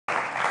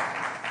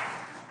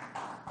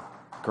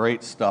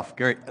Great stuff.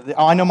 Great.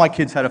 I know my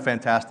kids had a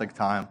fantastic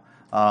time.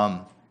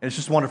 It's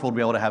just wonderful to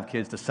be able to have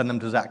kids, to send them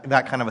to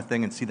that kind of a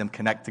thing and see them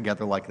connect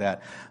together like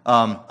that.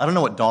 I don't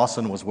know what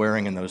Dawson was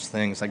wearing in those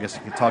things. I guess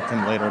you can talk to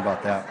him later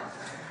about that.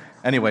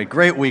 Anyway,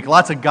 great week.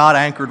 Lots of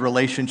God-anchored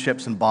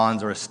relationships and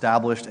bonds are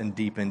established and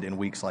deepened in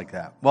weeks like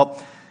that.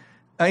 Well,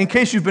 in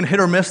case you've been hit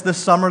or miss this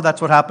summer,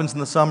 that's what happens in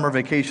the summer,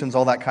 vacations,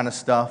 all that kind of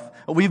stuff.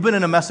 We've been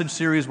in a message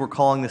series we're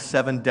calling the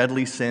 7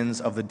 Deadly Sins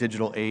of the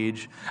Digital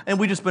Age. And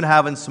we've just been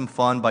having some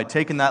fun by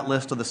taking that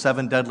list of the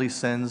 7 deadly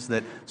sins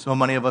that so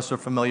many of us are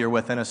familiar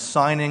with and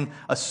assigning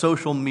a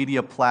social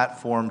media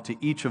platform to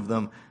each of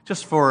them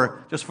just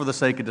for the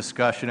sake of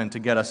discussion and to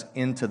get us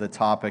into the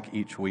topic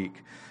each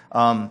week.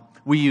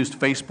 We used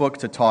Facebook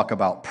to talk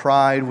about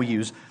pride. We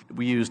used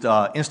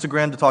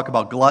Instagram to talk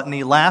about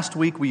gluttony. Last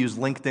week, we used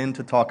LinkedIn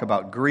to talk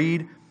about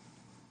greed.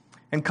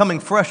 And coming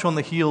fresh on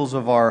the heels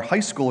of our high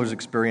schoolers'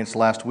 experience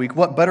last week,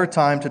 what better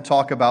time to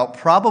talk about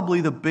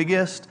probably the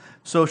biggest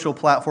social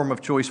platform of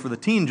choice for the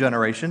teen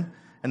generation,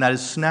 and that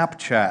is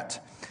Snapchat.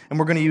 And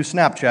we're going to use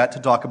Snapchat to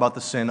talk about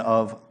the sin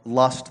of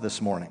lust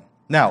this morning.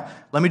 Now,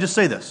 let me just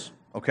say this,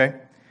 okay?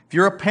 If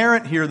you're a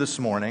parent here this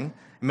morning,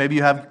 maybe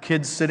you have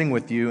kids sitting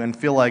with you and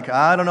feel like,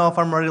 I don't know if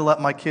I'm ready to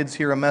let my kids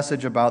hear a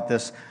message about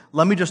this,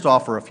 let me just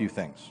offer a few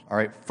things, all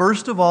right?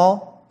 First of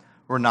all,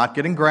 we're not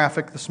getting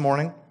graphic this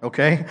morning,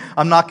 okay?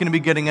 I'm not going to be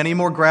getting any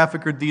more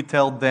graphic or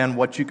detailed than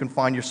what you can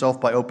find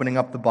yourself by opening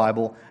up the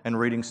Bible and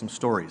reading some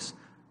stories.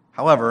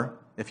 However,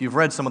 if you've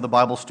read some of the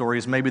Bible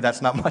stories, maybe that's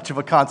not much of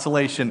a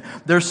consolation.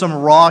 There's some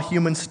raw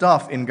human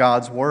stuff in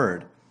God's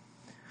Word.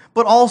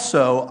 But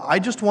also, I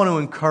just want to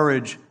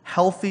encourage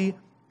healthy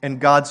and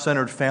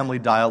God-centered family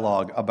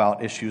dialogue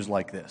about issues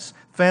like this.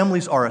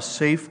 Families are a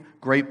safe,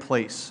 great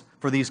place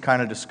for these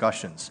kind of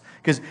discussions.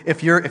 Because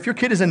if your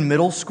kid is in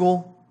middle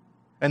school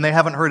and they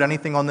haven't heard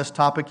anything on this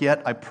topic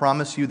yet, I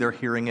promise you they're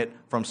hearing it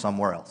from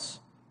somewhere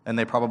else. And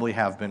they probably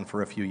have been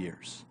for a few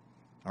years.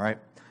 All right?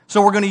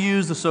 So we're going to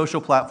use the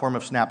social platform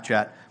of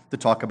Snapchat to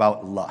talk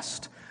about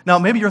lust. Now,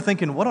 maybe you're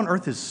thinking, what on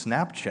earth is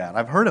Snapchat?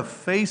 I've heard of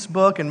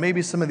Facebook and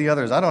maybe some of the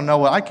others. I don't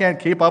know. I can't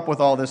keep up with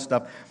all this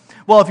stuff.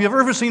 Well, if you've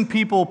ever seen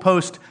people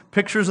post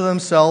pictures of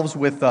themselves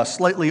with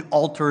slightly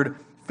altered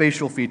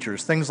facial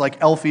features, things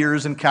like elf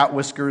ears and cat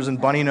whiskers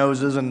and bunny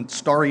noses and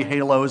starry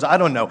halos, I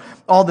don't know,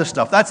 all this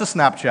stuff, that's a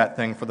Snapchat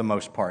thing for the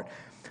most part.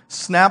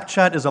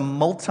 Snapchat is a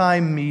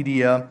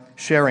multimedia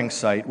sharing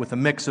site with a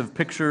mix of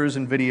pictures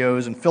and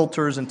videos and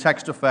filters and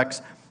text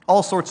effects,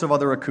 all sorts of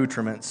other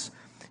accoutrements.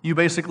 You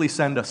basically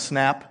send a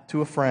snap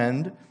to a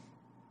friend,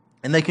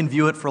 and they can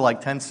view it for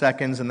like 10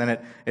 seconds, and then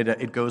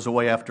it goes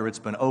away after it's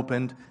been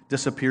opened,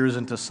 disappears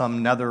into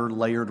some nether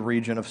layered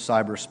region of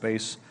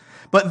cyberspace.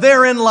 But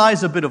therein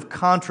lies a bit of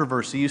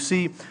controversy. You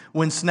see,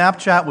 when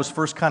Snapchat was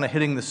first kind of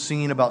hitting the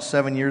scene about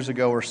 7 years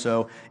ago or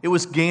so, it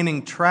was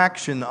gaining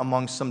traction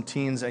among some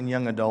teens and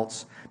young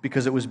adults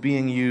because it was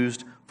being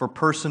used for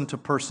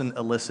person-to-person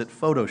illicit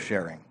photo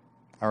sharing.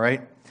 All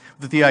right?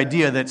 With the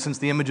idea that since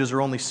the images are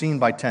only seen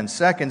by 10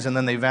 seconds and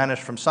then they vanish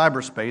from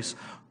cyberspace,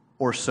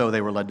 or so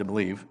they were led to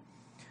believe,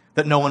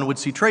 that no one would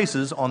see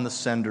traces on the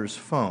sender's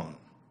phone.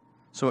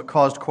 So it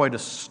caused quite a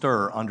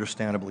stir,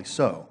 understandably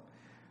so.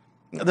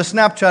 The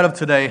Snapchat of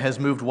today has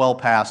moved well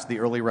past the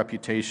early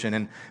reputation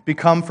and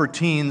become for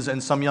teens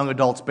and some young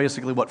adults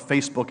basically what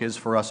Facebook is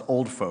for us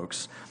old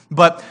folks.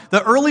 But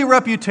the early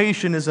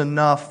reputation is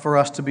enough for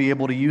us to be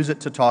able to use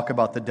it to talk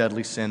about the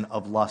deadly sin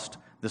of lust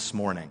this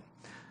morning.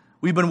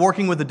 We've been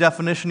working with a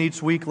definition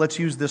each week. Let's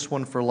use this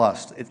one for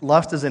lust.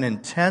 Lust is an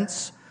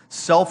intense,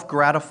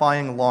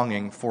 self-gratifying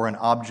longing for an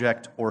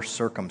object or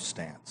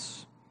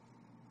circumstance.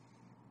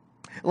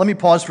 Let me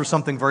pause for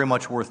something very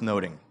much worth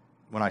noting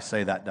when I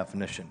say that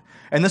definition.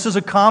 And this is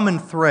a common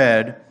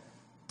thread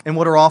in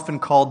what are often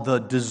called the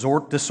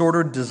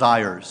disordered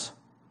desires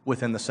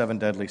within the 7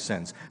 deadly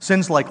sins.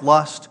 Sins like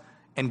lust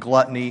and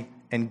gluttony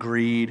and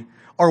greed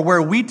are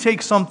where we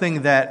take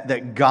something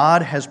that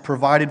God has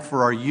provided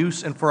for our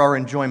use and for our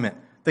enjoyment,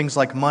 things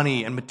like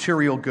money and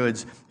material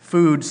goods,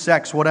 food,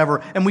 sex,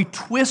 whatever, and we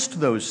twist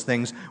those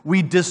things.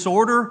 We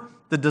disorder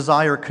the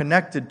desire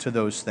connected to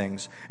those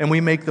things, and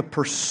we make the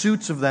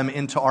pursuits of them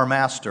into our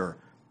master,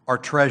 our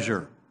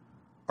treasure,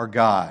 our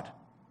God.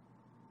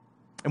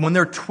 And when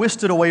they're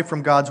twisted away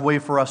from God's way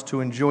for us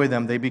to enjoy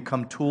them, they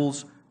become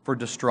tools for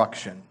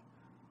destruction.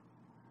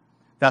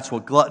 That's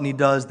what gluttony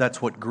does,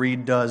 that's what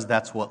greed does,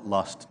 that's what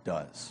lust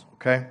does,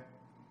 okay?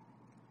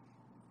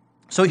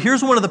 So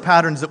here's one of the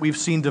patterns that we've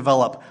seen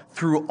develop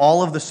through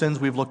all of the sins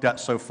we've looked at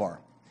so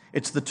far.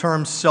 It's the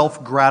term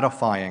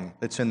self-gratifying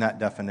that's in that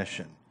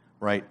definition,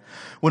 right?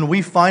 When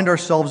we find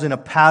ourselves in a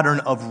pattern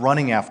of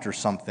running after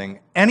something,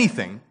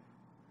 anything,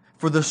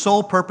 for the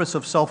sole purpose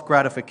of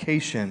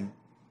self-gratification,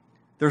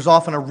 there's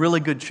often a really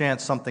good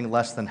chance something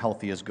less than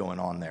healthy is going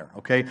on there,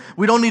 okay?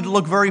 We don't need to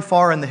look very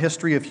far in the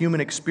history of human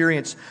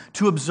experience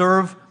to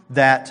observe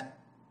that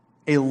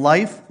a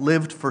life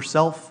lived for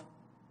self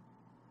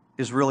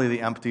is really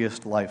the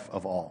emptiest life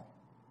of all.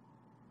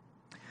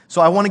 So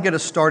I want to get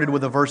us started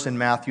with a verse in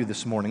Matthew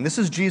this morning. This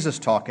is Jesus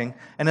talking,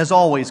 and as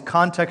always,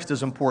 context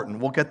is important.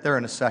 We'll get there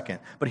in a second.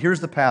 But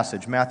here's the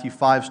passage, Matthew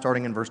 5,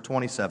 starting in verse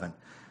 27.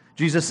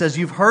 Jesus says,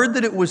 "You've heard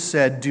that it was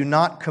said, 'Do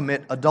not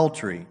commit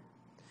adultery.'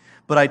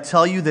 But I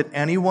tell you that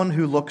anyone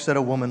who looks at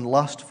a woman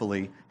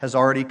lustfully has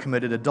already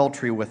committed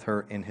adultery with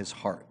her in his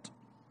heart."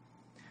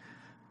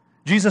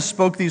 Jesus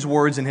spoke these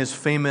words in his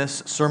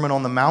famous Sermon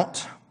on the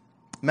Mount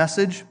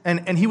message,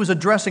 and he was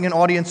addressing an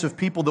audience of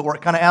people that were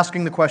kind of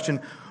asking the question,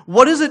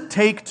 what does it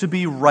take to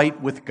be right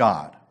with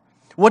God?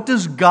 What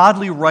does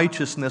godly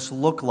righteousness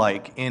look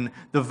like in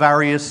the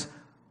various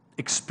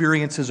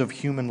experiences of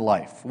human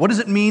life? What does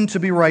it mean to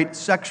be right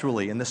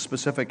sexually in this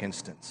specific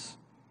instance?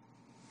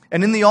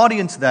 And in the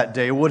audience that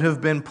day would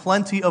have been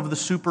plenty of the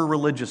super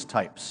religious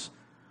types,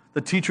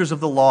 the teachers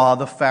of the law,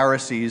 the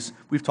Pharisees.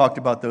 We've talked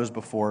about those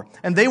before.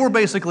 And they were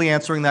basically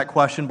answering that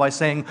question by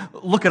saying,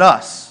 look at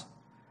us.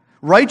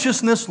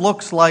 Righteousness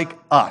looks like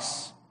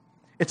us.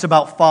 It's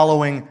about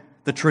following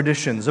the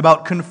traditions,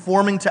 about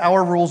conforming to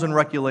our rules and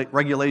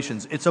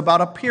regulations. It's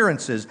about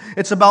appearances.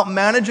 It's about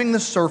managing the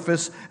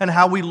surface and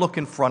how we look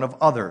in front of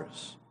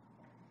others.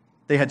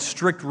 They had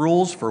strict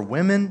rules for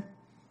women,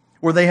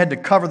 where they had to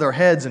cover their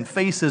heads and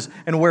faces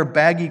and wear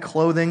baggy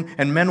clothing,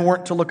 and men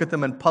weren't to look at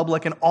them in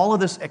public, and all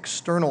of this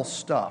external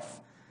stuff.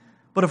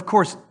 But of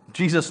course,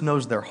 Jesus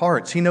knows their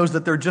hearts. He knows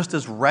that they're just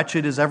as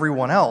wretched as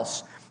everyone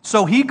else.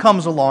 So he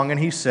comes along and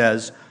he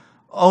says,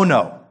 oh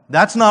no,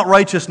 that's not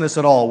righteousness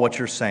at all, what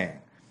you're saying.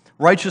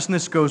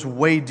 Righteousness goes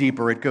way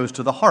deeper. It goes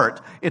to the heart.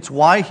 It's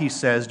why he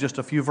says, just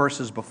a few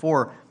verses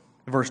before,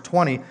 verse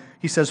 20,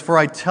 he says, "For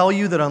I tell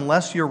you that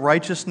unless your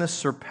righteousness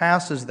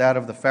surpasses that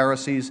of the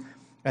Pharisees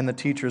and the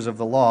teachers of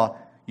the law,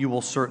 you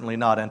will certainly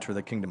not enter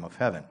the kingdom of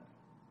heaven."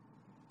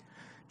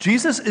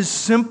 Jesus is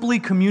simply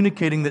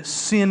communicating that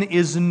sin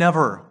is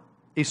never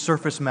a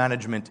surface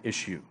management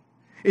issue.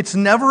 It's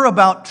never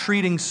about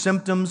treating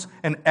symptoms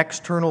and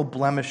external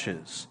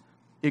blemishes.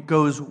 It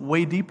goes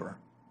way deeper.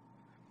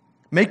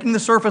 Making the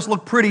surface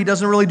look pretty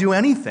doesn't really do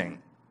anything.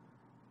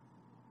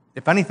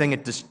 If anything,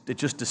 it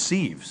just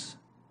deceives.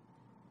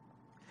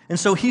 And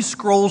so he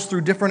scrolls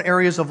through different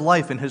areas of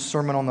life in his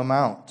Sermon on the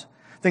Mount.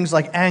 Things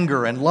like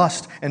anger and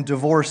lust and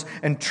divorce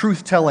and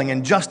truth-telling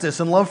and justice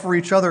and love for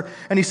each other.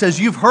 And he says,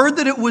 you've heard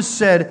that it was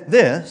said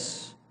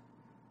this,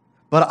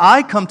 but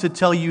I come to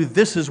tell you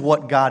this is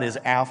what God is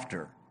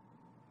after.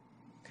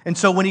 And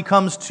so when he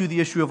comes to the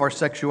issue of our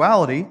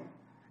sexuality,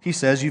 he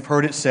says, you've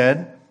heard it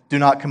said, do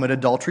not commit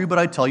adultery, but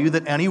I tell you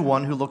that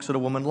anyone who looks at a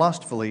woman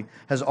lustfully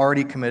has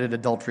already committed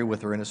adultery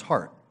with her in his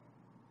heart.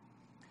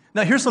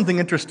 Now here's something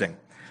interesting.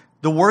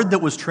 The word that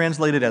was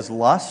translated as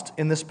lust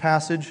in this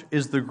passage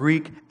is the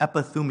Greek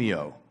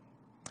epithumio.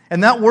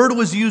 And that word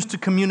was used to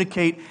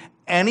communicate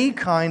any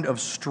kind of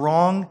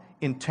strong,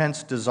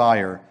 intense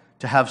desire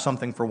to have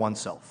something for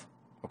oneself.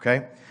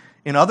 Okay?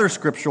 In other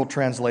scriptural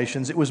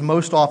translations, it was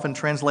most often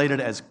translated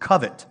as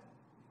covet.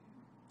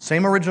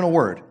 Same original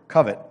word,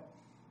 covet.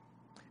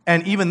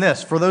 And even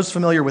this, for those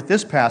familiar with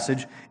this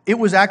passage, it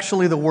was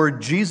actually the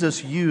word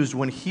Jesus used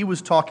when he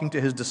was talking to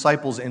his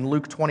disciples in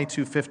Luke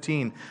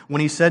 22:15,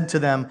 when he said to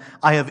them,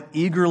 I have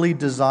eagerly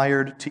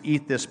desired to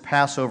eat this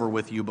Passover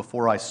with you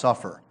before I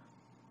suffer.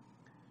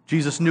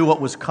 Jesus knew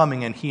what was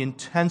coming, and he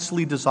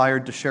intensely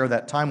desired to share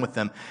that time with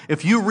them.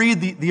 If you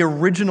read the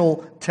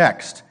original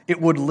text,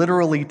 it would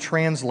literally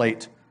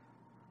translate,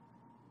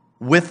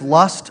 with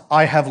lust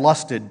I have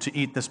lusted to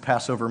eat this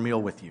Passover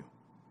meal with you.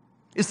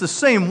 It's the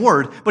same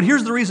word, but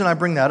here's the reason I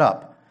bring that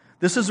up.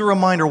 This is a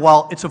reminder,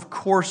 while it's of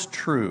course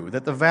true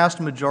that the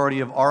vast majority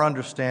of our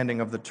understanding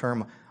of the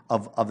term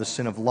of the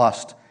sin of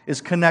lust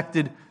is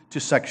connected to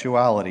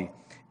sexuality,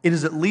 it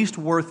is at least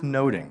worth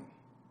noting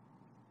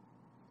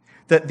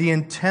that the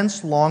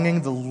intense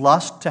longing, the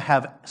lust to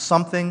have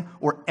something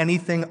or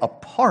anything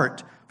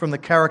apart from the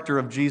character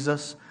of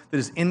Jesus that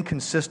is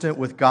inconsistent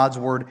with God's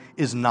word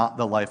is not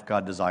the life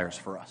God desires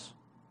for us.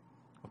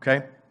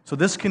 Okay? So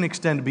this can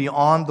extend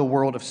beyond the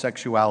world of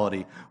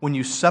sexuality. When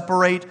you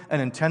separate an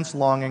intense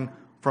longing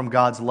from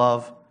God's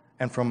love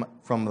and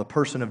from the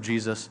person of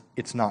Jesus,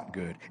 it's not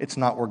good. It's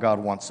not where God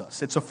wants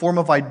us. It's a form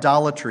of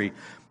idolatry.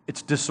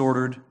 It's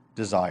disordered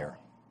desire.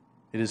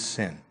 It is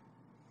sin.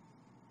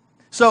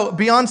 So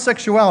beyond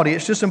sexuality,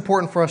 it's just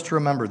important for us to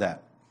remember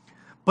that.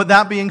 But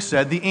that being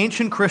said, the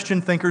ancient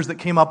Christian thinkers that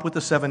came up with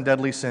the 7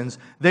 deadly sins,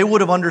 they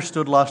would have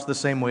understood lust the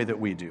same way that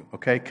we do,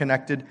 okay,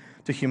 connected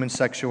to human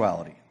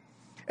sexuality.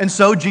 And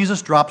so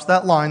Jesus drops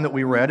that line that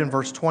we read in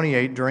verse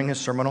 28 during his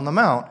Sermon on the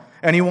Mount.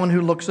 Anyone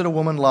who looks at a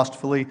woman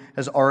lustfully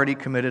has already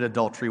committed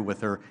adultery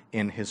with her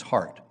in his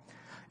heart.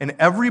 And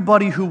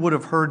everybody who would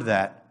have heard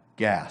that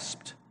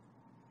gasped.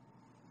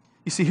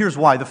 You see, here's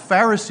why. The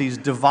Pharisees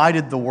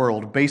divided the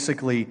world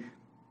basically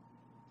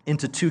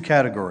into 2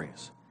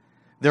 categories.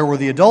 There were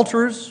the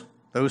adulterers,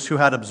 those who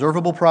had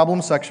observable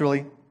problems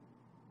sexually,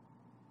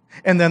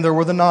 and then there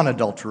were the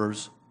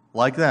non-adulterers,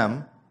 like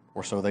them,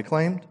 or so they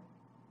claimed,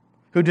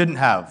 who didn't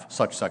have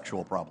such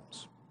sexual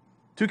problems.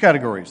 2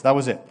 categories, that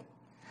was it.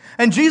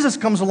 And Jesus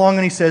comes along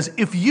and he says,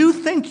 if you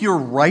think you're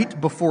right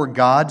before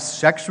God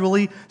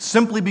sexually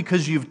simply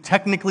because you've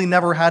technically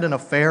never had an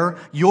affair,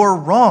 you're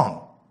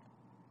wrong.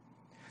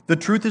 The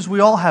truth is we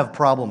all have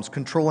problems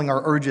controlling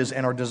our urges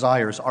and our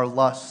desires, our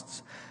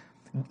lusts.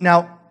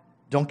 Now,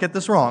 don't get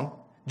this wrong.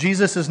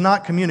 Jesus is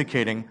not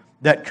communicating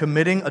that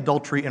committing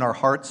adultery in our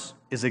hearts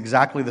is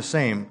exactly the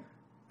same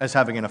as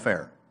having an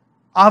affair.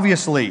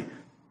 Obviously,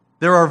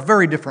 there are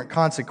very different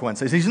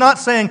consequences. He's not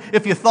saying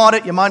if you thought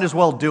it, you might as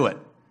well do it.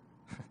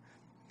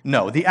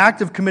 No, the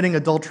act of committing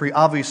adultery,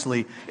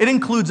 obviously, it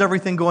includes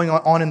everything going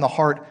on in the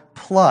heart,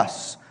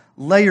 plus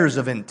layers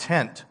of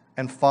intent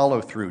and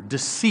follow-through,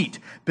 deceit,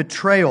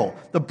 betrayal,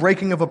 the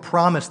breaking of a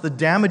promise, the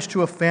damage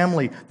to a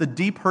family, the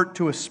deep hurt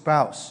to a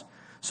spouse.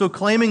 So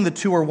claiming the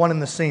two are one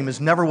and the same is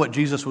never what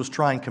Jesus was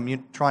trying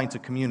to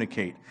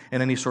communicate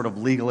in any sort of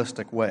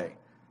legalistic way.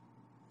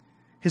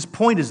 His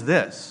point is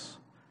this.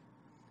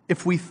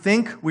 If we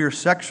think we are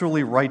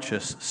sexually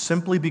righteous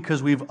simply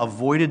because we've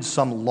avoided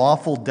some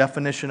lawful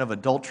definition of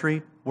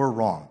adultery, we're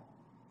wrong.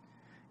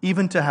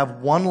 Even to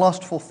have one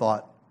lustful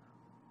thought,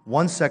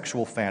 one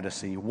sexual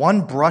fantasy,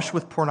 one brush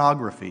with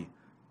pornography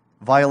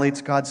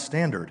violates God's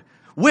standard,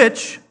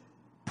 which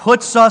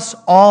puts us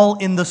all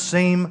in the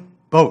same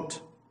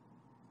boat.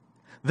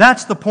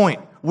 That's the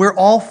point. We're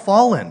all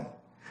fallen.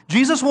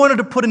 Jesus wanted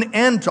to put an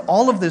end to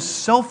all of this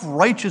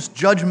self-righteous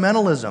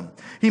judgmentalism.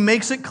 He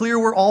makes it clear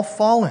we're all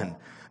fallen.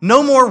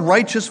 No more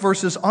righteous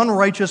versus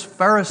unrighteous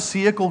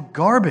Pharisaical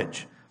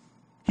garbage.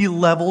 He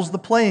levels the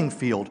playing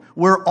field.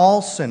 We're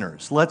all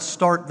sinners. Let's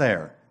start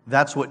there.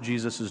 That's what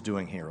Jesus is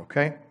doing here,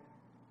 okay?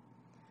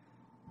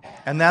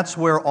 And that's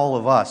where all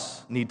of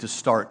us need to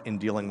start in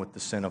dealing with the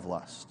sin of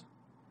lust.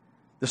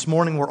 This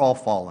morning, we're all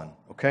fallen,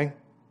 okay?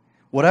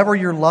 Whatever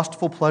your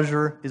lustful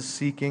pleasure is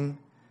seeking,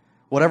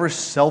 whatever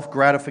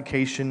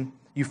self-gratification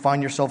you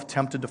find yourself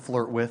tempted to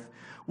flirt with,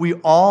 we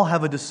all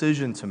have a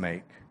decision to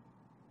make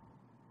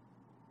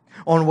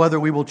on whether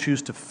we will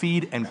choose to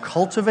feed and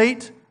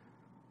cultivate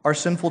our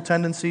sinful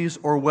tendencies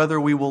or whether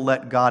we will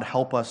let God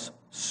help us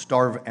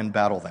starve and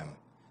battle them.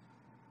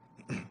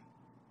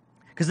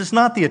 Because it's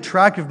not the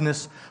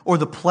attractiveness or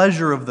the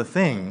pleasure of the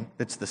thing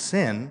that's the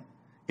sin,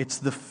 it's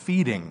the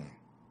feeding.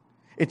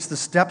 It's the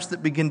steps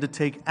that begin to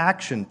take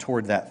action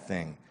toward that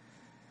thing.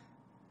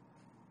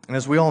 And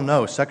as we all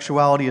know,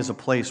 sexuality is a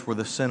place where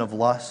the sin of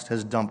lust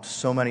has dumped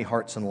so many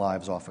hearts and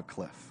lives off a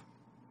cliff.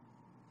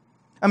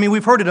 I mean,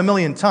 we've heard it a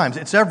million times.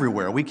 It's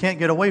everywhere. We can't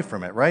get away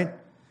from it, right?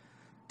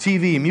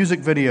 TV,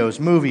 music videos,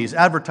 movies,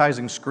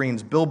 advertising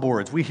screens,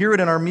 billboards. We hear it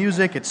in our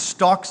music. It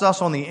stalks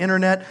us on the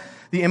internet.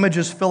 The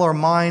images fill our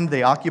mind.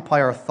 They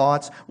occupy our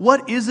thoughts.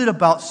 What is it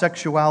about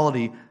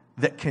sexuality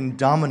that can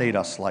dominate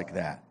us like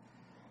that?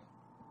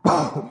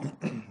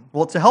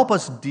 Well, to help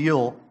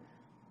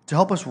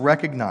us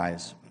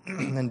recognize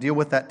and deal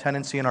with that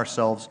tendency in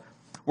ourselves,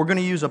 we're going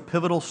to use a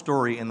pivotal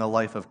story in the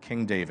life of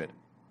King David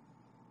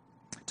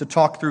to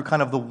talk through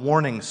kind of the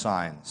warning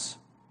signs,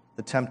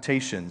 the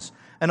temptations,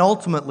 and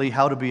ultimately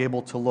how to be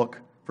able to look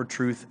for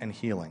truth and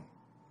healing.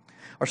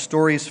 Our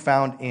story is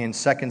found in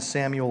 2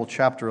 Samuel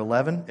chapter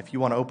 11, if you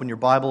want to open your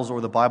Bibles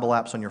or the Bible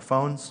apps on your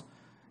phones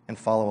and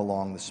follow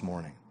along this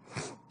morning.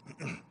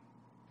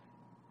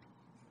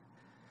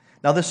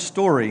 Now this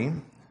story,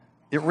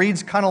 it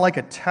reads kind of like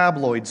a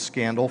tabloid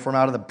scandal from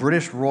out of the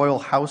British royal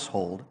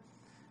household.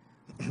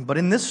 But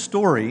in this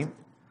story,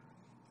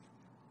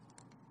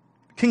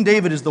 King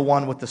David is the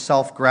one with the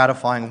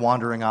self-gratifying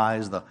wandering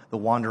eyes, the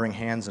wandering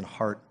hands and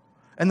heart.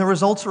 And the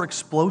results are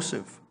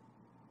explosive.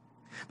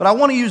 But I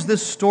want to use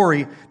this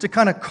story to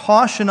kind of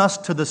caution us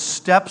to the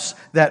steps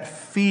that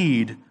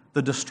feed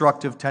the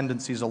destructive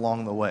tendencies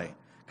along the way.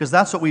 Because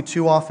that's what we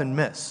too often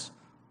miss.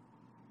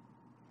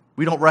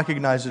 We don't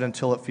recognize it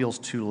until it feels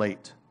too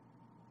late.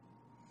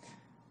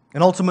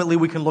 And ultimately,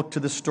 we can look to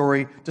this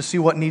story to see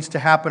what needs to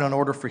happen in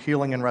order for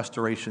healing and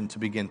restoration to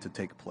begin to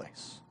take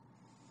place.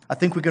 I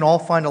think we can all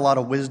find a lot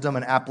of wisdom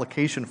and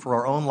application for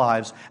our own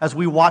lives as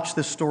we watch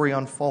this story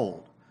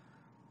unfold.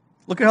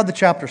 Look at how the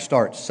chapter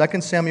starts.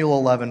 2 Samuel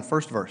 11,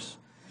 first verse.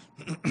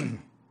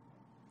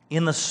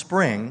 In the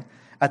spring,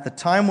 at the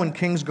time when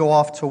kings go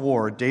off to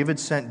war, David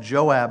sent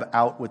Joab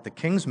out with the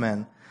king's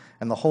men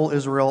and the whole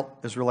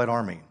Israelite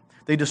army.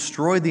 They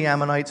destroyed the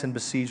Ammonites and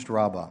besieged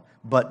Rabbah,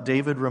 but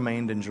David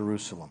remained in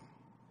Jerusalem.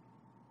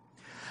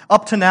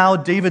 Up to now,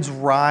 David's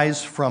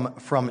rise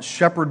from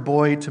shepherd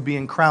boy to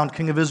being crowned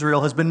king of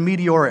Israel has been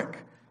meteoric.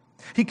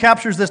 He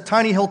captures this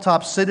tiny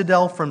hilltop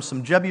citadel from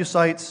some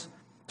Jebusites,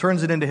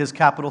 turns it into his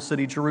capital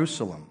city,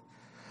 Jerusalem.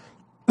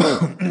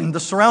 The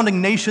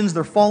surrounding nations,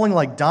 they're falling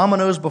like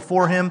dominoes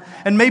before him,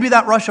 and maybe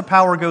that rush of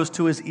power goes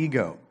to his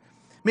ego.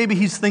 Maybe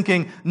he's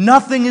thinking,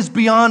 nothing is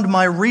beyond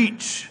my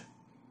reach.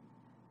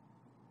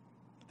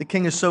 The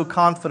king is so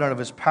confident of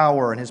his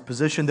power and his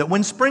position that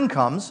when spring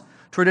comes,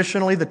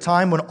 traditionally the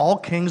time when all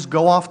kings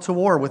go off to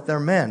war with their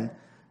men,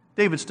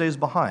 David stays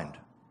behind,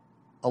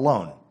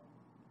 alone,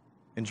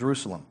 in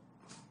Jerusalem.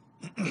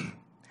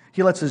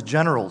 He lets his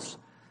generals,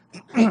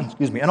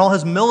 and all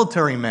his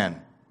military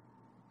men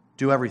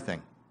do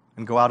everything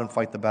and go out and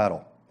fight the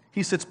battle.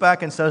 He sits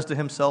back and says to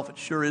himself, it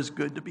sure is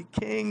good to be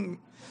king.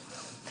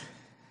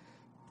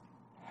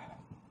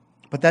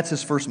 But that's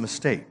his first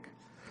mistake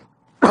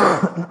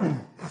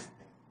that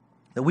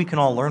we can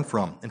all learn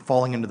from in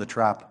falling into the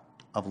trap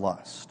of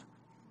lust.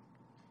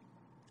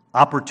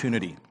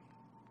 Opportunity.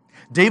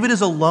 David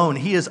is alone.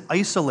 He is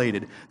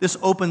isolated. This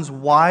opens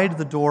wide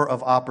the door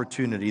of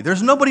opportunity.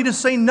 There's nobody to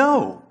say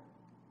no.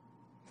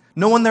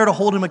 No one there to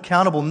hold him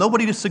accountable.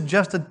 Nobody to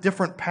suggest a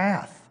different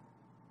path.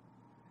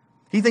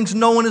 He thinks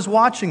no one is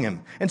watching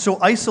him. And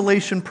so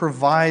isolation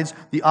provides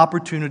the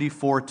opportunity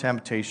for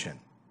temptation.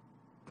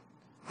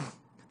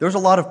 There's a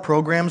lot of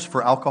programs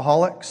for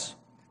alcoholics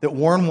that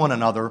warn one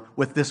another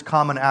with this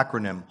common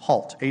acronym,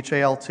 HALT,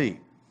 H-A-L-T.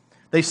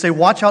 They say,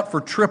 watch out for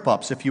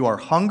trip-ups if you are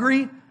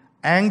hungry,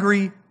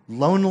 angry,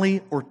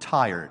 lonely, or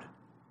tired.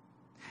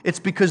 It's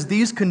because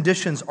these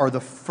conditions are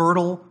the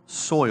fertile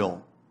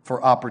soil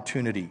for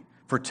opportunity,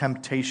 for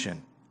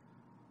temptation.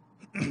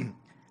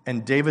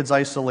 And David's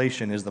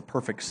isolation is the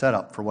perfect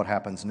setup for what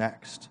happens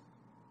next.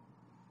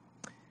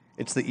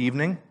 It's the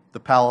evening. The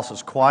palace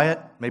is quiet.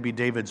 Maybe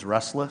David's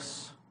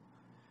restless.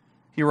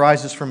 He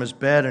rises from his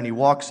bed and he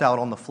walks out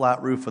on the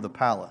flat roof of the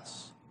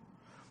palace.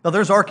 Now,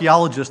 there's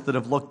archaeologists that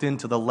have looked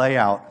into the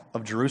layout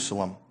of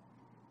Jerusalem.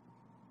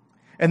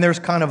 And there's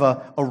kind of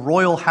a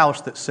royal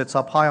house that sits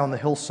up high on the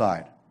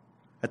hillside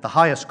at the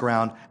highest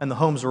ground, and the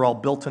homes are all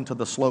built into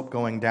the slope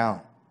going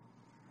down.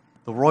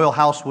 The royal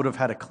house would have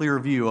had a clear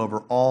view over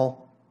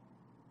all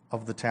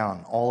of the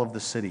town, all of the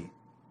city.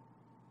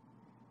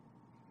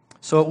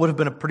 So it would have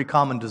been a pretty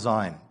common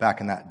design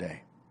back in that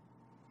day.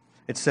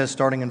 It says,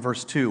 starting in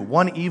verse 2,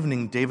 one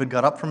evening David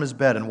got up from his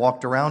bed and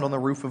walked around on the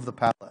roof of the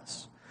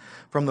palace.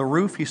 From the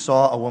roof he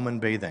saw a woman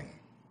bathing.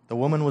 The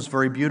woman was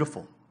very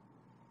beautiful,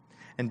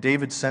 and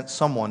David sent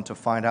someone to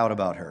find out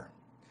about her.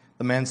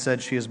 The man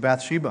said, she is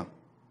Bathsheba,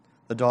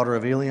 the daughter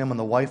of Eliam and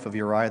the wife of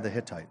Uriah the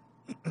Hittite.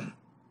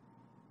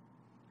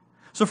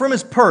 So from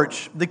his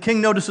perch, the king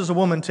notices a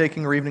woman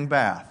taking her evening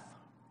bath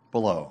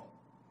below.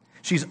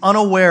 She's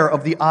unaware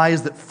of the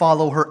eyes that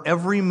follow her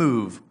every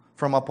move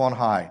from up on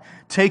high,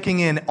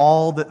 taking in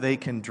all that they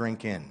can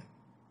drink in.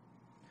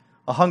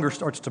 A hunger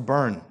starts to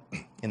burn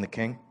in the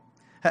king.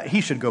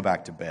 He should go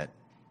back to bed.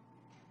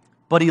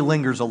 But he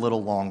lingers a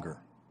little longer.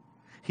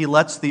 He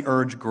lets the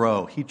urge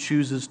grow. He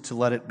chooses to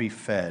let it be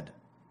fed.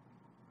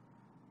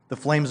 The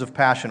flames of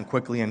passion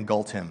quickly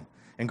engulf him.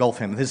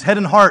 His head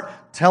and heart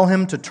tell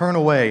him to turn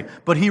away,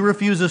 but he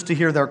refuses to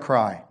hear their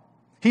cry.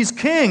 He's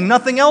king.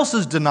 Nothing else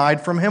is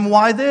denied from him.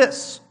 Why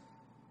this?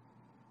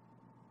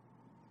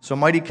 So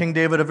mighty King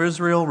David of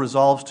Israel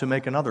resolves to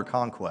make another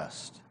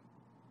conquest.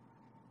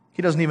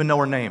 He doesn't even know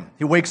her name.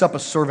 He wakes up a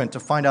servant to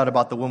find out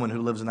about the woman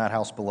who lives in that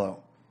house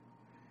below.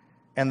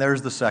 And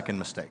there's the second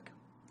mistake.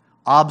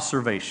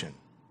 Observation.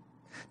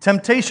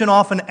 Temptation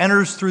often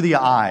enters through the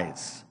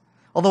eyes,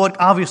 although it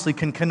obviously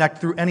can connect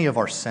through any of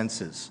our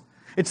senses.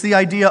 It's the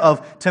idea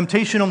of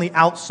temptation on the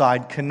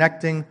outside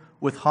connecting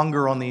with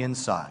hunger on the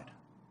inside.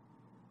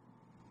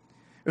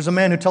 There's a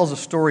man who tells a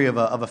story of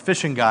a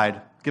fishing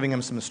guide giving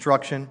him some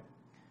instruction.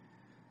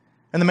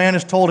 And the man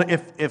is told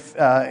if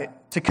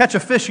to catch a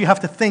fish, you have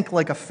to think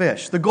like a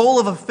fish. The goal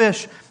of a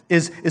fish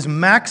is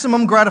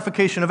maximum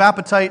gratification of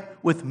appetite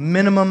with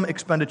minimum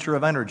expenditure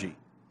of energy.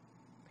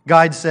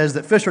 Guide says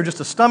that fish are just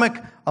a stomach,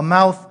 a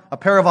mouth, a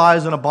pair of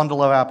eyes, and a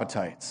bundle of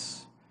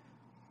appetites.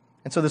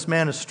 And so this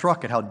man is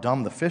struck at how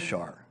dumb the fish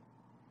are.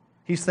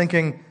 He's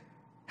thinking,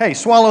 hey,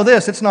 swallow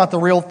this. It's not the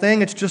real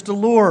thing. It's just a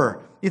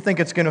lure. You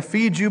think it's going to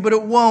feed you, but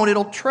it won't.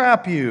 It'll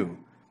trap you.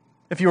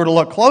 If you were to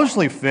look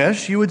closely,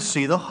 fish, you would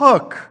see the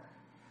hook.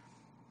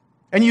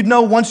 And you'd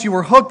know once you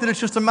were hooked that it's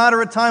just a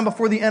matter of time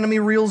before the enemy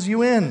reels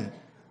you in.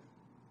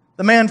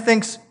 The man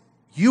thinks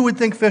you would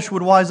think fish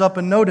would wise up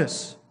and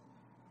notice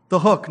the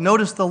hook,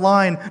 notice the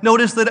line,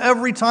 notice that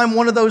every time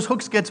one of those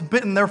hooks gets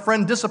bitten, their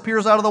friend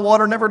disappears out of the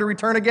water, never to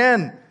return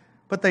again.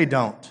 But they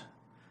don't.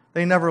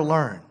 They never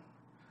learn.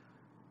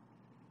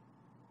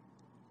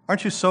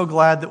 Aren't you so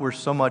glad that we're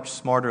so much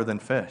smarter than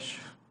fish?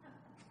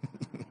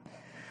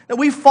 That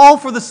we fall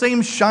for the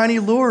same shiny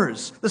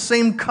lures, the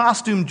same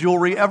costume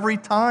jewelry every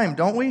time,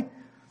 don't we?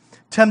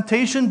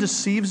 Temptation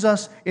deceives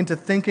us into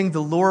thinking the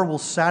lure will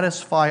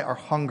satisfy our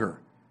hunger,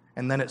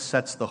 and then it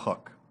sets the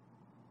hook.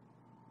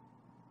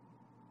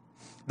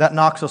 That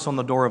knocks us on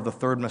the door of the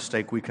third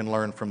mistake we can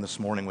learn from this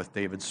morning with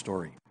David's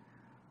story.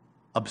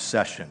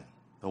 Obsession.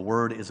 The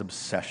word is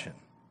obsession.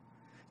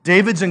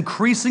 David's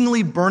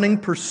increasingly burning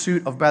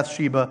pursuit of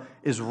Bathsheba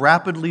is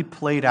rapidly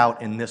played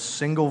out in this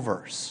single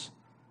verse.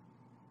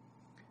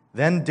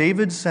 Then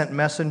David sent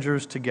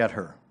messengers to get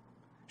her.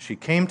 She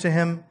came to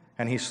him,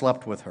 and he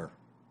slept with her.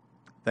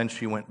 Then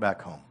she went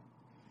back home.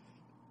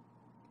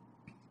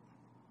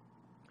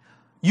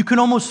 You can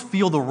almost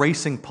feel the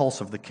racing pulse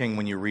of the king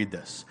when you read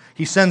this.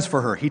 He sends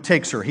for her, he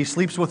takes her, he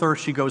sleeps with her,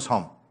 she goes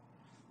home.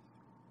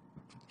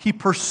 He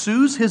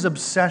pursues his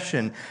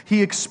obsession.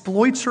 He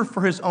exploits her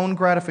for his own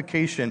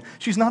gratification.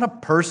 She's not a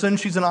person,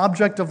 she's an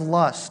object of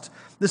lust.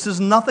 This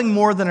is nothing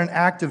more than an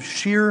act of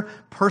sheer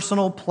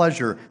personal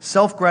pleasure,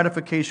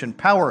 self-gratification,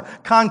 power,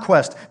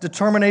 conquest,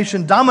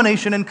 determination,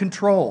 domination, and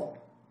control.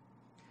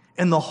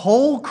 And the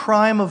whole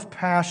crime of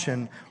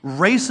passion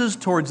races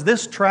towards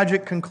this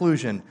tragic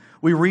conclusion.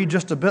 We read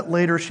just a bit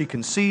later, she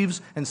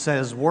conceives and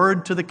says,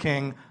 "Word to the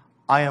king,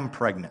 I am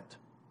pregnant."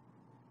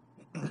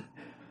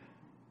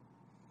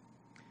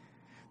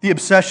 The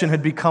obsession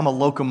had become a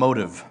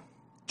locomotive,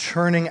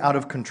 churning out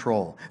of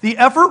control. The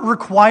effort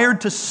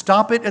required to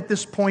stop it at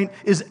this point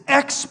is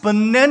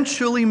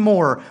exponentially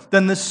more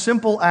than the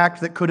simple act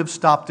that could have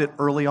stopped it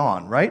early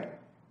on, right?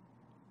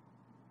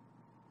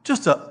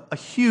 Just a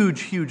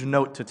huge, huge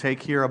note to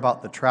take here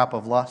about the trap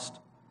of lust.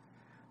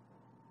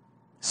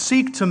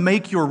 Seek to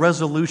make your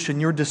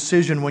resolution, your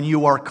decision, when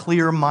you are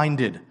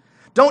clear-minded.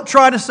 Don't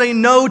try to say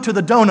no to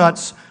the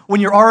donuts when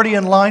you're already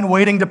in line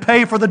waiting to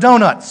pay for the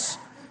donuts.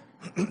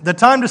 The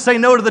time to say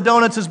no to the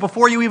donuts is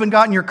before you even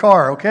got in your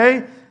car,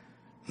 okay?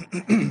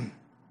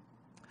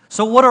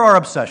 So what are our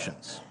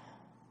obsessions?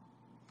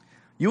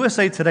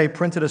 USA Today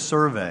printed a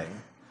survey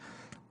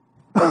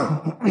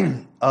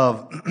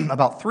of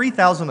about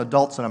 3,000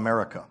 adults in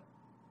America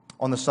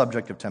on the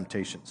subject of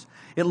temptations.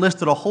 It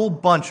listed a whole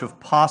bunch of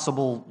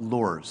possible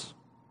lures.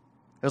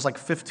 There's like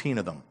 15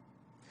 of them.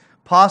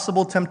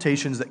 Possible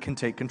temptations that can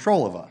take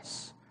control of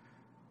us.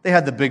 They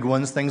had the big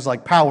ones, things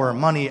like power,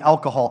 money,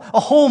 alcohol,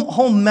 a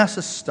whole mess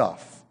of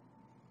stuff.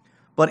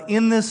 But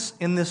in this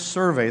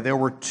survey, there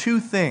were two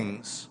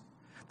things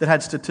that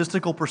had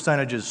statistical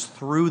percentages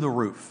through the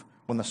roof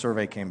when the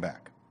survey came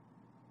back.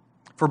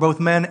 For both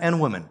men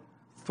and women,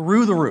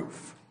 through the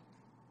roof.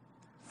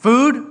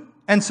 Food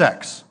and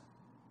sex.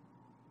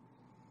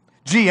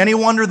 Gee, any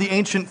wonder the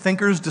ancient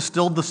thinkers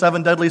distilled the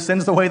 7 deadly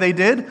sins the way they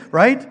did,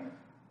 right?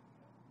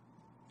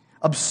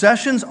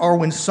 Obsessions are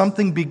when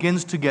something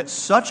begins to get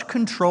such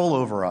control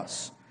over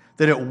us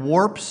that it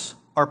warps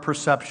our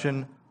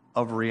perception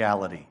of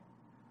reality.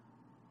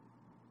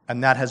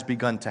 And that has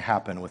begun to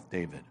happen with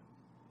David.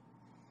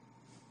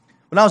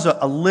 When I was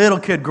a little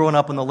kid growing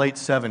up in the late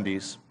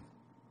 70s,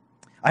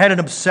 I had an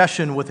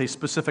obsession with a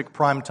specific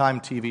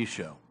primetime TV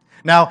show.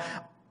 Now,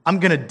 I'm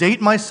going to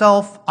date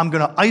myself. I'm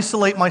going to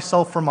isolate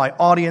myself from my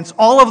audience.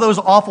 All of those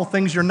awful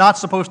things you're not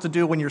supposed to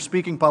do when you're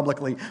speaking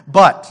publicly.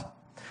 But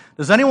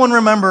does anyone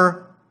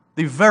remember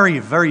the very,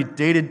 very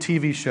dated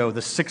TV show,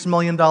 The $6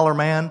 Million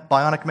Man,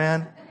 Bionic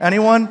Man?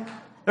 Anyone?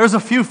 There's a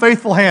few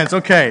faithful hands.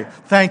 Okay,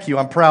 thank you.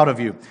 I'm proud of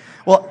you.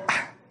 Well,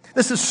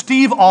 this is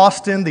Steve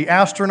Austin, the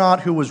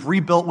astronaut who was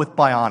rebuilt with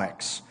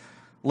bionics.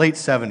 Late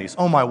 70s.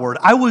 Oh my word.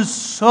 I was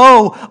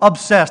so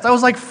obsessed. I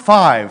was like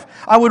 5.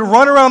 I would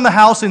run around the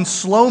house in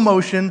slow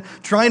motion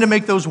trying to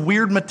make those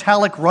weird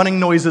metallic running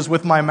noises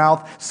with my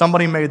mouth.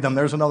 Somebody made them.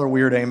 There's another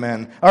weird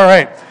amen. All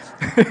right.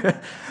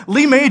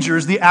 Lee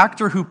Majors, the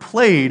actor who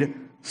played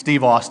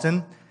Steve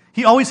Austin,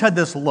 he always had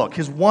this look.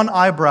 His one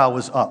eyebrow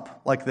was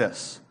up like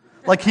this.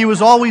 Like he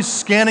was always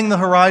scanning the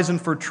horizon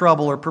for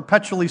trouble or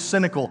perpetually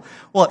cynical.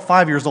 Well, at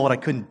 5 years old, I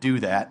couldn't do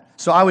that.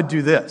 So I would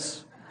do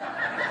this.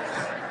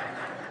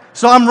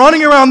 So I'm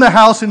running around the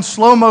house in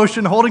slow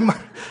motion, holding my...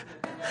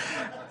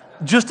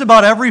 Just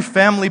about every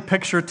family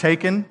picture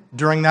taken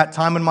during that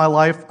time in my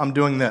life, I'm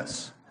doing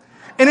this.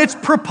 And it's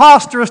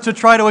preposterous to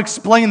try to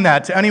explain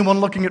that to anyone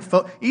looking at...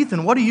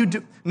 Ethan, what do you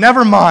do?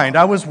 Never mind,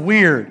 I was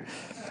weird.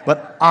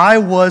 But I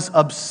was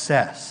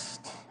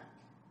obsessed.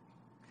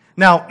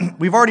 Now,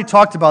 we've already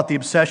talked about the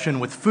obsession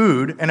with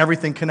food and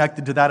everything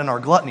connected to that in our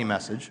gluttony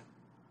message.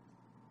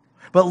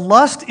 But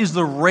lust is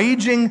the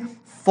raging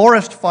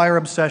forest fire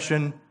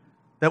obsession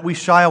that we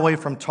shy away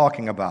from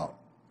talking about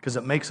because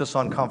it makes us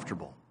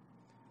uncomfortable.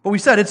 But we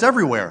said it's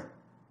everywhere.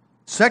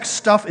 Sex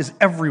stuff is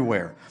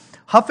everywhere.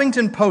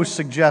 Huffington Post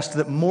suggests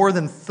that more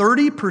than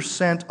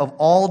 30% of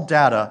all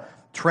data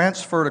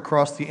transferred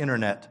across the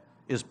internet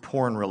is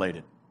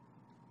porn-related.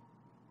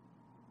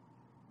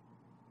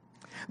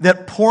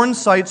 That porn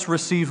sites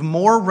receive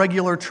more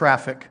regular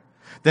traffic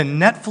than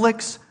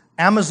Netflix,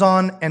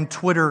 Amazon, and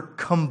Twitter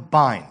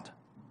combined.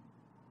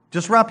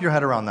 Just wrap your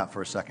head around that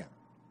for a second.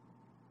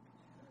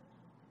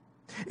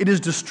 It is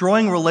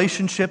destroying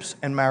relationships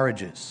and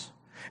marriages.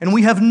 And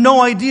we have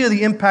no idea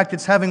the impact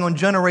it's having on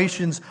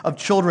generations of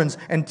children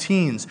and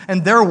teens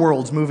and their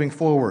worlds moving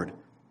forward.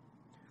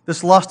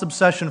 This lust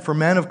obsession for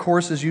men, of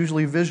course, is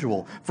usually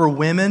visual. For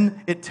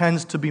women, it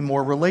tends to be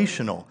more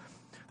relational.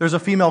 There's a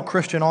female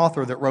Christian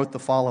author that wrote the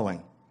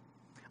following.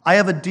 I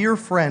have a dear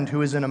friend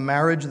who is in a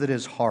marriage that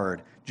is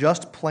hard,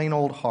 just plain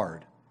old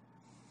hard.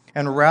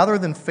 And rather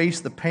than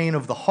face the pain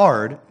of the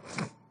hard,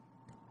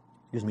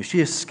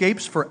 she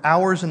escapes for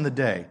hours in the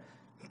day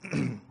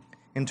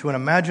into an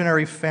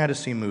imaginary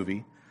fantasy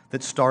movie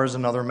that stars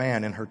another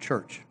man in her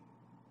church.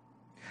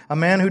 A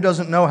man who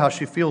doesn't know how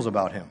she feels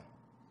about him,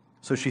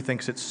 so she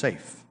thinks it's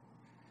safe.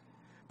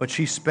 But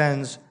she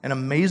spends an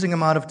amazing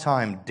amount of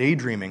time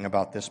daydreaming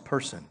about this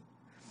person.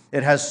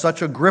 It has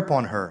such a grip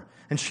on her,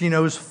 and she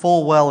knows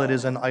full well it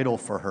is an idol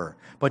for her,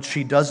 but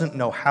she doesn't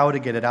know how to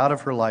get it out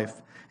of her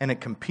life, and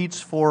it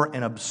competes for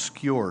and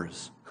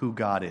obscures who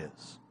God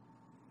is.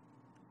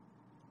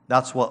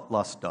 That's what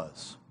lust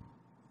does.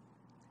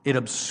 It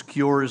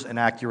obscures an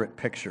accurate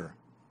picture.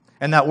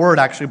 And that word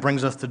actually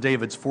brings us to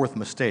David's fourth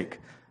mistake,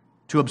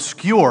 to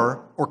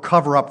obscure or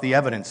cover up the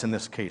evidence in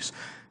this case.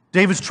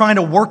 David's trying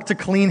to work to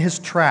clean his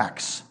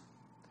tracks.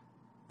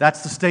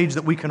 That's the stage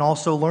that we can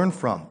also learn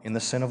from in the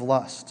sin of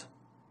lust.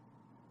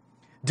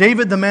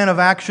 David, the man of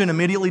action,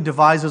 immediately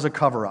devises a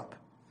cover-up.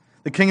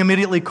 The king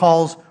immediately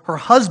calls her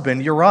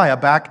husband, Uriah,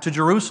 back to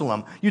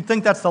Jerusalem. You'd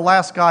think that's the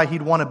last guy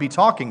he'd want to be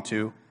talking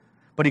to,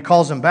 but he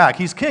calls him back.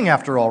 He's king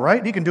after all,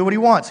 right? He can do what he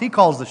wants. He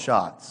calls the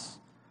shots.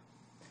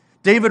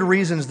 David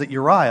reasons that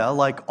Uriah,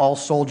 like all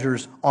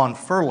soldiers on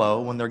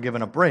furlough when they're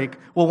given a break,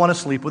 will want to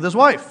sleep with his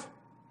wife.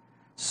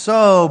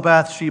 So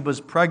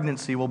Bathsheba's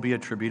pregnancy will be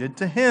attributed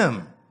to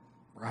him.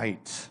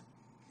 Right.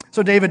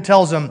 So David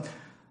tells him,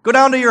 go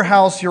down to your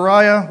house,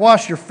 Uriah,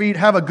 wash your feet,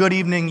 have a good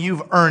evening,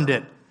 you've earned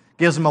it.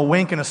 Gives him a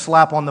wink and a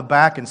slap on the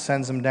back and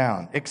sends him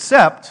down.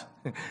 Except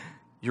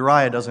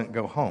Uriah doesn't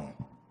go home.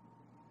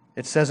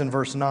 It says in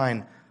verse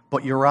 9,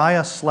 but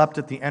Uriah slept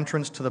at the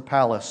entrance to the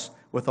palace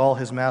with all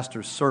his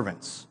master's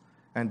servants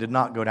and did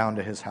not go down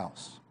to his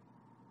house.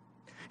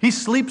 He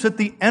sleeps at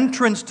the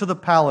entrance to the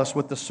palace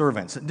with the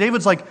servants.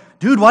 David's like,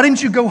 dude, why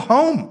didn't you go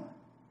home?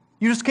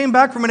 You just came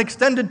back from an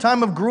extended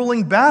time of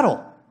grueling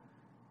battle.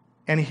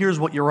 And here's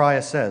what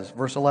Uriah says,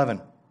 verse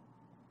 11.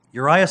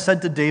 Uriah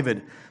said to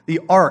David, the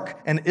ark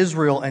and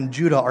Israel and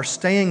Judah are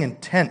staying in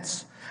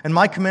tents, and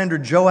my commander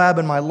Joab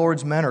and my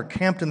lord's men are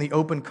camped in the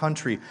open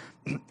country.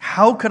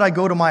 How could I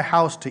go to my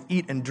house to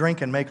eat and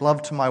drink and make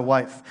love to my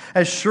wife?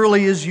 As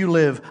surely as you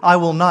live, I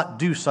will not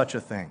do such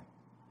a thing.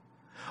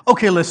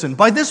 Okay, listen,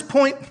 by this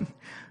point,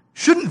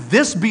 shouldn't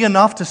this be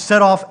enough to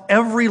set off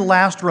every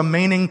last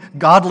remaining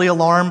godly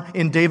alarm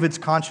in David's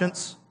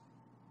conscience?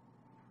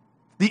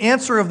 The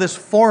answer of this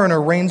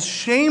foreigner rains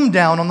shame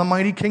down on the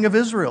mighty king of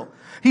Israel.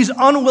 He's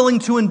unwilling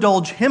to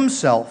indulge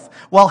himself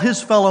while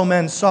his fellow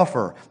men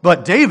suffer.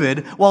 But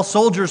David, while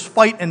soldiers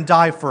fight and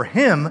die for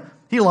him,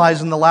 he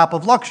lies in the lap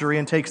of luxury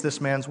and takes this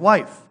man's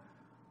wife.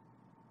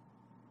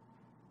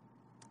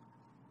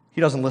 He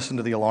doesn't listen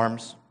to the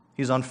alarms.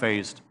 He's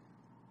unfazed.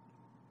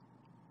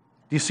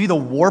 Do you see the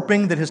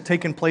warping that has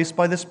taken place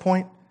by this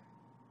point?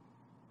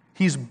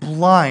 He's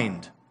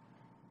blind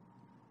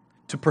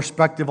to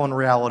perspective on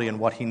reality and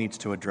what he needs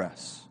to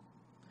address.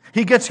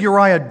 He gets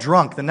Uriah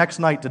drunk the next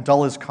night to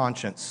dull his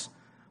conscience,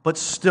 but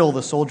still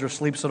the soldier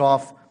sleeps it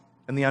off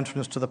in the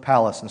entrance to the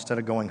palace instead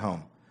of going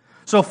home.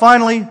 So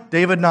finally,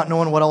 David, not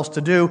knowing what else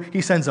to do,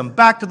 he sends him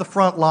back to the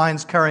front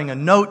lines carrying a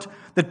note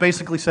that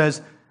basically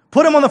says,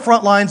 put him on the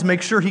front lines,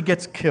 make sure he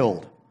gets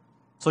killed.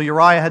 So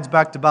Uriah heads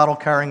back to battle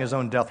carrying his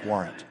own death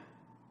warrant.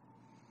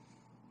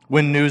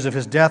 When news of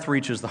his death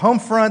reaches the home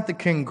front, the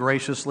king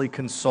graciously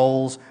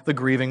consoles the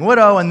grieving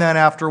widow, and then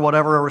after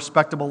whatever a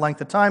respectable length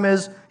of time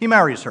is, he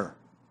marries her.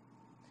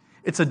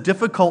 It's a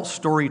difficult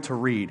story to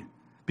read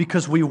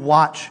because we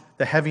watch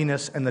the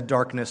heaviness and the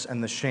darkness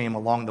and the shame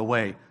along the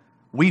way.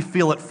 We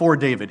feel it for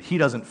David. He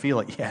doesn't feel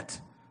it yet.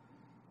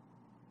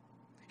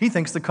 He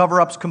thinks the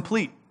cover-up's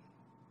complete.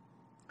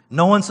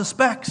 No one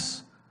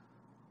suspects.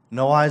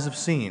 No eyes have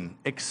seen,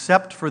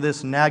 except for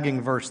this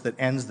nagging verse that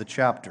ends the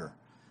chapter.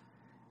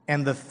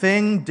 And the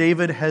thing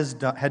David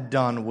had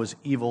done was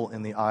evil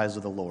in the eyes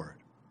of the Lord.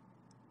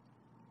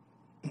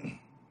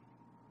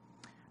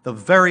 The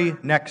very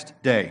next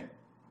day,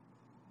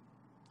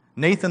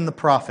 Nathan the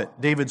prophet,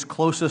 David's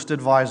closest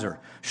advisor,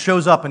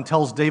 shows up and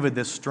tells David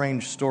this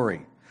strange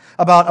story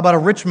about a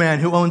rich man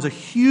who owns a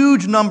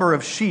huge number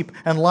of sheep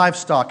and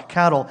livestock,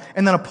 cattle,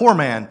 and then a poor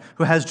man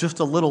who has just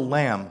a little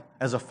lamb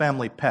as a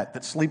family pet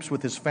that sleeps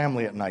with his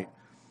family at night.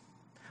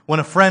 When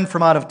a friend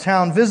from out of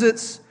town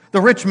visits, the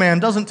rich man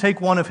doesn't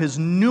take one of his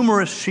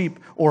numerous sheep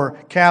or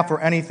calf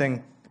or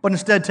anything, but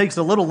instead takes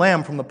the little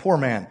lamb from the poor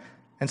man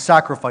and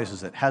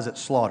sacrifices it, has it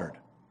slaughtered.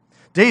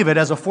 David,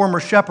 as a former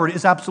shepherd,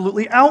 is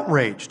absolutely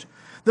outraged.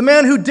 The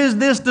man who did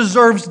this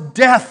deserves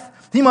death.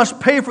 He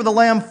must pay for the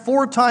lamb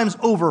 4 times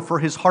over for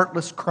his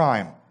heartless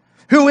crime.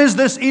 Who is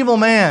this evil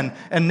man?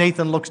 And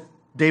Nathan looks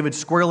David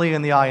squarely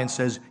in the eye and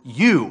says,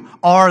 you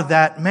are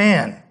that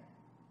man.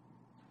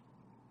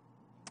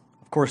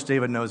 Of course,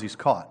 David knows he's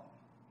caught.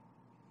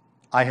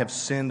 I have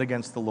sinned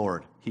against the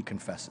Lord, he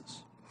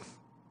confesses.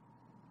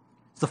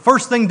 It's the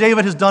first thing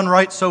David has done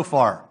right so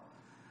far.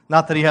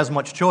 Not that he has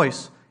much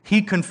choice.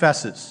 He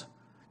confesses.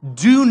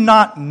 Do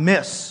not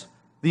miss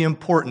the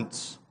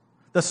importance,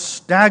 the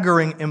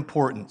staggering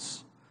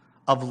importance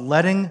of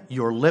letting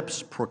your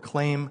lips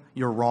proclaim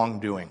your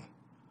wrongdoing.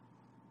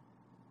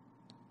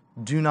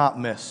 Do not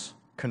miss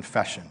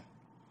confession.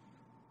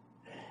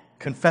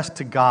 Confess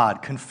to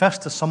God. Confess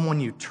to someone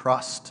you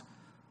trust.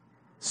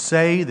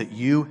 Say that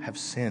you have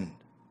sinned.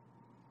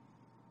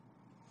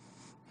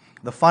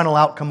 The final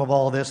outcome of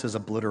all this is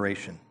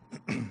obliteration.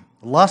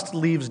 Lust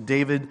leaves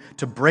David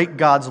to break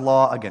God's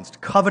law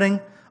against coveting,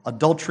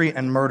 adultery,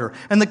 and murder.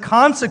 And the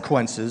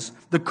consequences,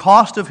 the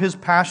cost of his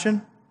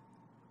passion,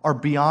 are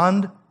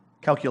beyond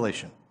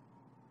calculation.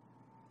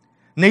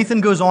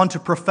 Nathan goes on to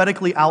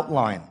prophetically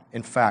outline,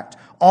 in fact,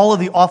 all of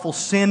the awful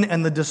sin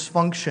and the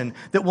dysfunction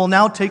that will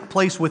now take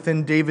place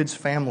within David's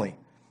family.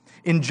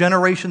 in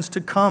generations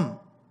to come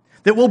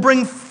that will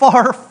bring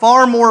far,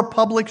 far more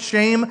public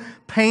shame,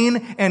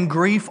 pain, and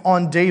grief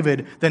on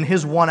David than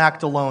his one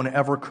act alone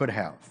ever could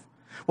have.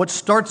 What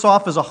starts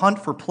off as a hunt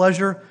for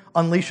pleasure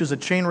unleashes a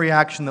chain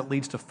reaction that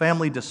leads to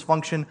family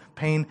dysfunction,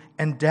 pain,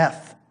 and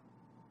death.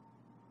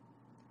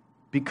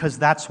 Because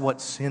that's what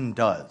sin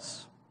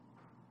does.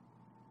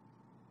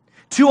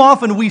 Too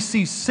often we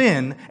see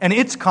sin and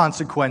its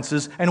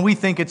consequences and we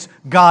think it's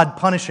God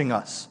punishing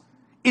us.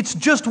 It's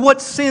just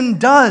what sin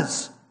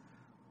does.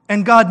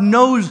 And God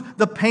knows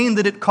the pain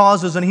that it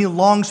causes and He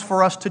longs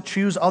for us to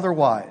choose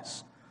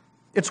otherwise.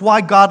 It's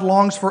why God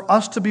longs for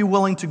us to be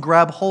willing to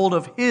grab hold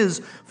of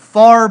His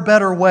far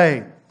better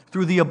way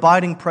through the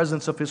abiding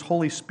presence of His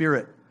Holy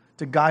Spirit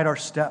to guide our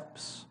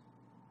steps.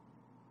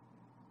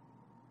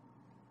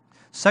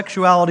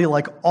 Sexuality,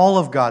 like all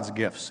of God's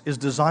gifts, is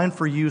designed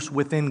for use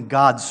within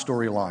God's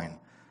storyline,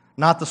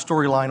 not the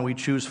storyline we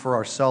choose for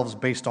ourselves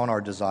based on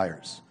our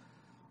desires.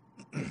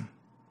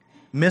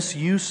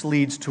 Misuse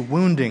leads to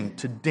wounding,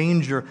 to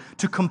danger,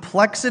 to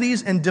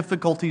complexities and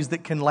difficulties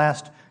that can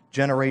last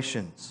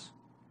generations.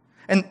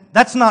 And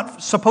that's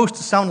not supposed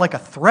to sound like a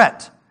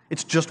threat.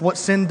 It's just what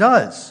sin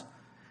does.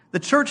 The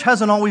church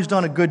hasn't always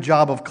done a good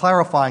job of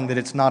clarifying that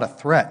it's not a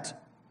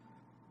threat.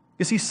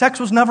 You see, sex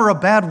was never a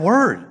bad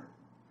word.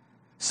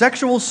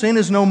 Sexual sin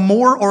is no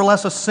more or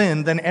less a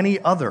sin than any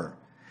other.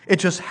 It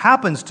just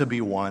happens to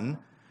be one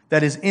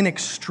that is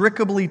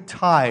inextricably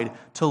tied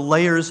to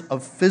layers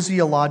of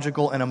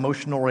physiological and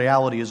emotional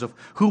realities of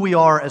who we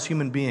are as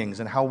human beings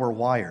and how we're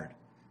wired.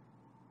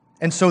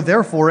 And so,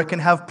 therefore, it can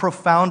have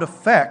profound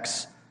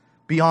effects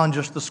beyond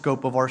just the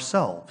scope of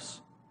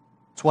ourselves.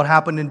 It's what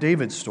happened in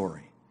David's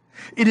story.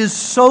 It is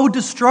so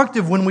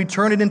destructive when we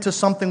turn it into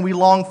something we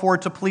long for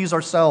to please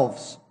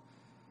ourselves.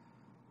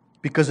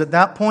 Because at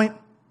that point,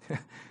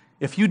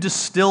 if you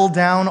distill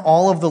down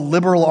all of the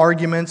liberal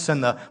arguments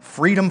and the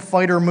freedom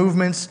fighter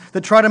movements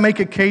that try to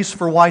make a case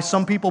for why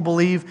some people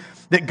believe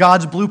that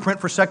God's blueprint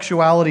for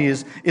sexuality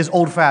is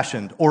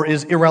old-fashioned or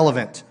is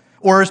irrelevant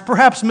or is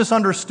perhaps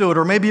misunderstood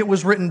or maybe it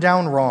was written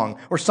down wrong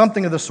or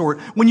something of the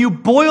sort, when you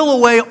boil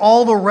away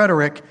all the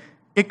rhetoric,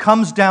 it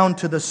comes down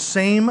to the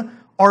same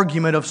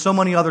argument of so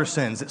many other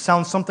sins. It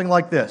sounds something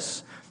like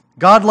this.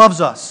 God loves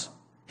us.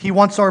 He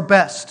wants our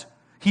best.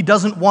 He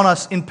doesn't want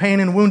us in pain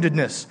and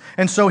woundedness.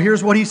 And so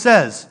here's what He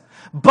says.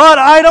 But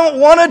I don't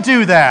want to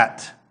do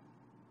that.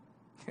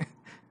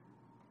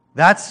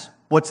 That's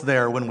what's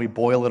there when we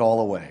boil it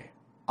all away.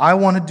 I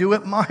want to do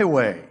it my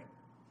way.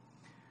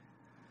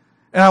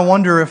 And I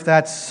wonder if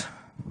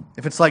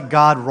it's like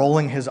God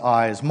rolling His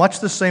eyes,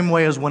 much the same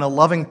way as when a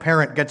loving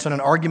parent gets in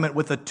an argument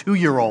with a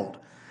 2-year-old.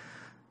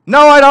 No,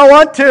 I don't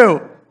want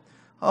to.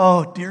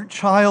 Oh, dear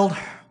child.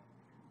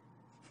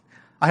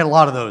 I had a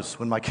lot of those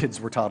when my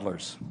kids were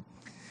toddlers.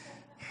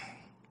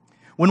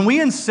 When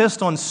we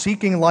insist on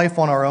seeking life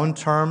on our own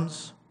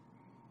terms,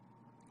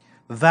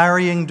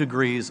 varying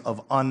degrees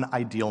of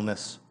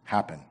unidealness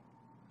happen.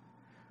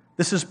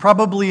 This is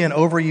probably an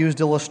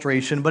overused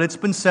illustration, but it's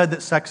been said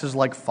that sex is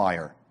like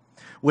fire.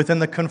 Within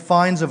the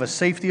confines of a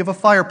safety of a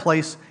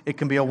fireplace, it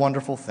can be a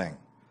wonderful thing,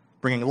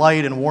 bringing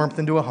light and warmth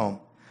into a home.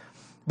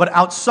 But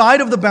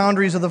outside of the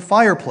boundaries of the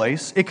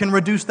fireplace, it can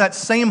reduce that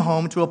same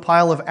home to a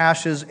pile of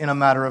ashes in a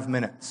matter of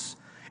minutes.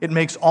 It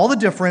makes all the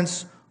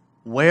difference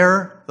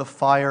where the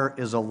fire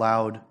is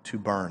allowed to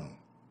burn.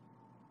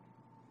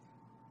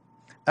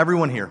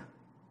 Everyone here,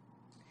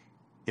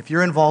 if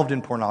you're involved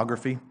in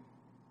pornography,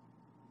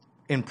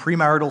 in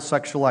premarital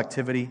sexual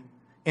activity,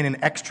 in an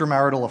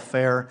extramarital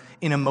affair,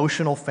 in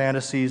emotional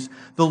fantasies,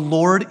 the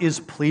Lord is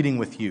pleading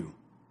with you.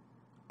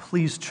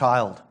 Please,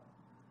 child,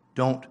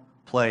 don't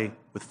play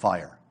with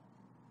fire.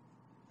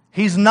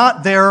 He's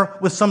not there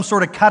with some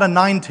sort of cat o'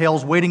 nine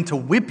tails waiting to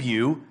whip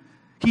you.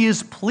 He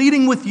is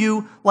pleading with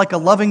you like a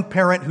loving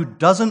parent who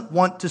doesn't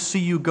want to see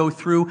you go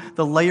through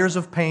the layers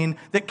of pain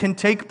that can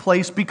take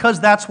place because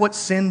that's what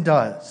sin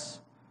does.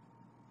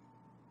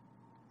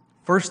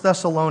 1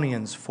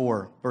 Thessalonians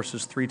 4,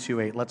 verses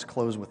 3-8. Let's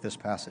close with this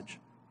passage.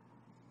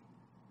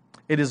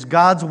 It is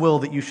God's will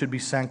that you should be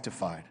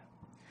sanctified,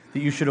 that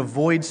you should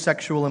avoid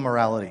sexual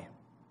immorality,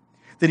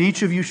 that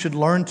each of you should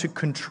learn to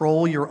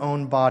control your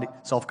own body.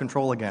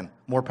 Self-control again.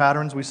 More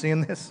patterns we see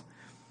in this.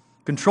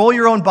 Control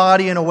your own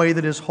body in a way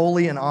that is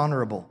holy and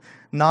honorable,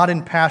 not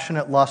in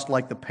passionate lust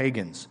like the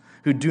pagans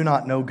who do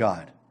not know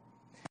God.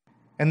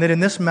 And that in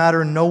this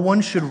matter, no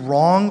one should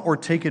wrong or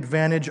take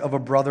advantage of a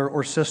brother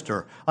or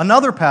sister.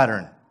 Another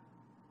pattern,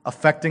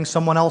 affecting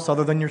someone else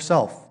other than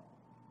yourself.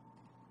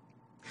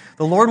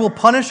 The Lord will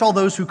punish all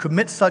those who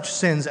commit such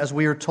sins as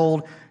we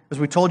told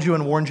you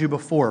and warned you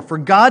before. For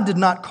God did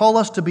not call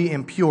us to be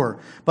impure,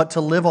 but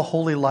to live a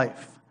holy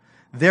life.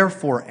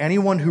 Therefore,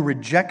 anyone who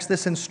rejects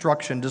this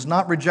instruction does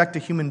not reject a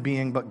human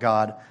being, but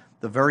God,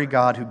 the very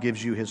God who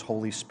gives you His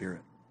Holy Spirit.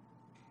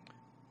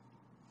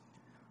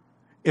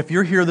 If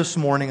you're here this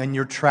morning and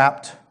you're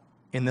trapped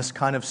in this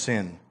kind of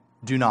sin,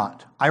 do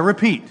not. I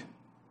repeat,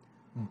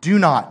 do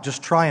not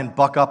just try and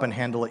buck up and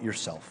handle it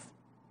yourself.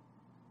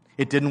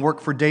 It didn't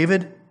work for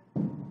David,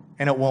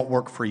 and it won't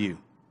work for you.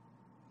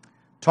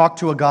 Talk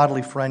to a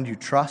godly friend you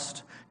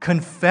trust.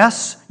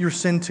 Confess your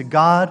sin to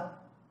God,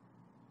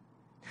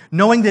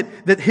 knowing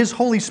that His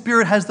Holy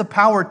Spirit has the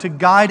power to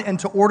guide and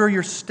to order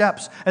your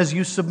steps as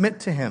you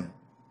submit to Him,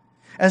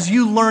 as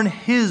you learn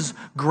His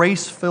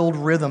grace-filled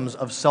rhythms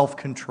of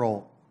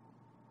self-control,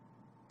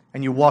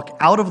 and you walk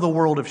out of the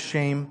world of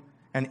shame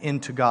and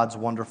into God's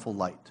wonderful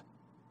light.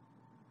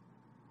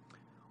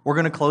 We're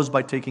going to close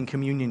by taking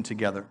communion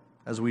together,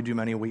 as we do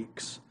many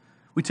weeks.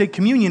 We take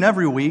communion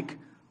every week.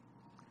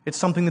 It's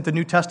something that the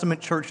New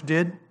Testament church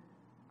did.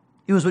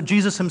 It was what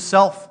Jesus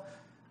Himself,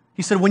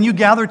 He said, when you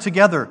gather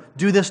together,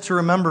 do this to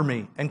remember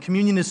me. And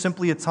communion is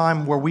simply a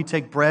time where we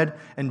take bread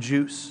and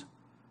juice,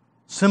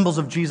 symbols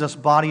of Jesus'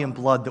 body and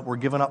blood that were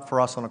given up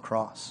for us on a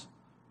cross.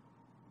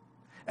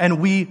 And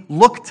we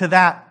look to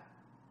that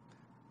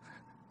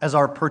as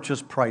our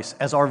purchase price,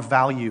 as our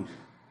value,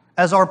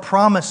 as our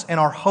promise and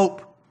our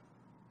hope.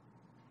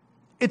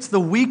 It's the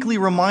weekly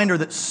reminder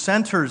that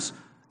centers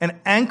and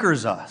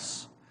anchors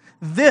us.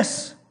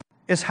 This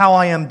is how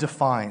I am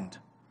defined,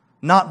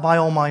 not by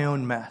all my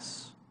own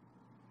mess.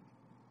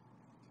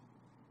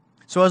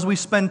 So as we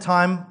spend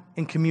time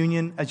in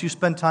communion, as you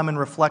spend time in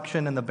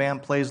reflection and the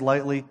band plays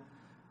lightly,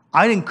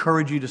 I'd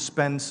encourage you to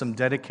spend some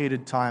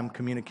dedicated time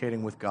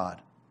communicating with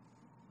God.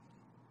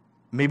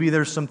 Maybe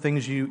there's some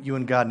things you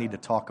and God need to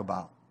talk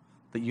about,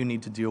 that you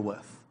need to deal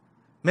with.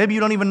 Maybe you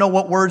don't even know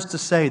what words to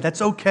say.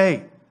 That's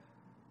okay.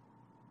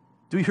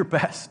 Do your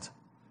best.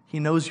 He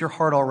knows your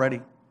heart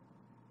already,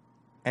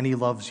 and He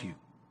loves you.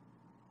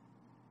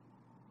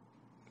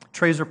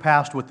 Trays are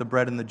passed with the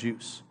bread and the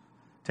juice.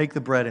 Take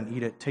the bread and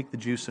eat it. Take the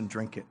juice and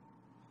drink it.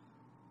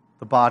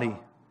 The body,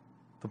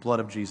 the blood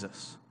of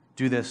Jesus.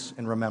 Do this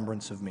in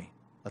remembrance of me.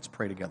 Let's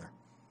pray together.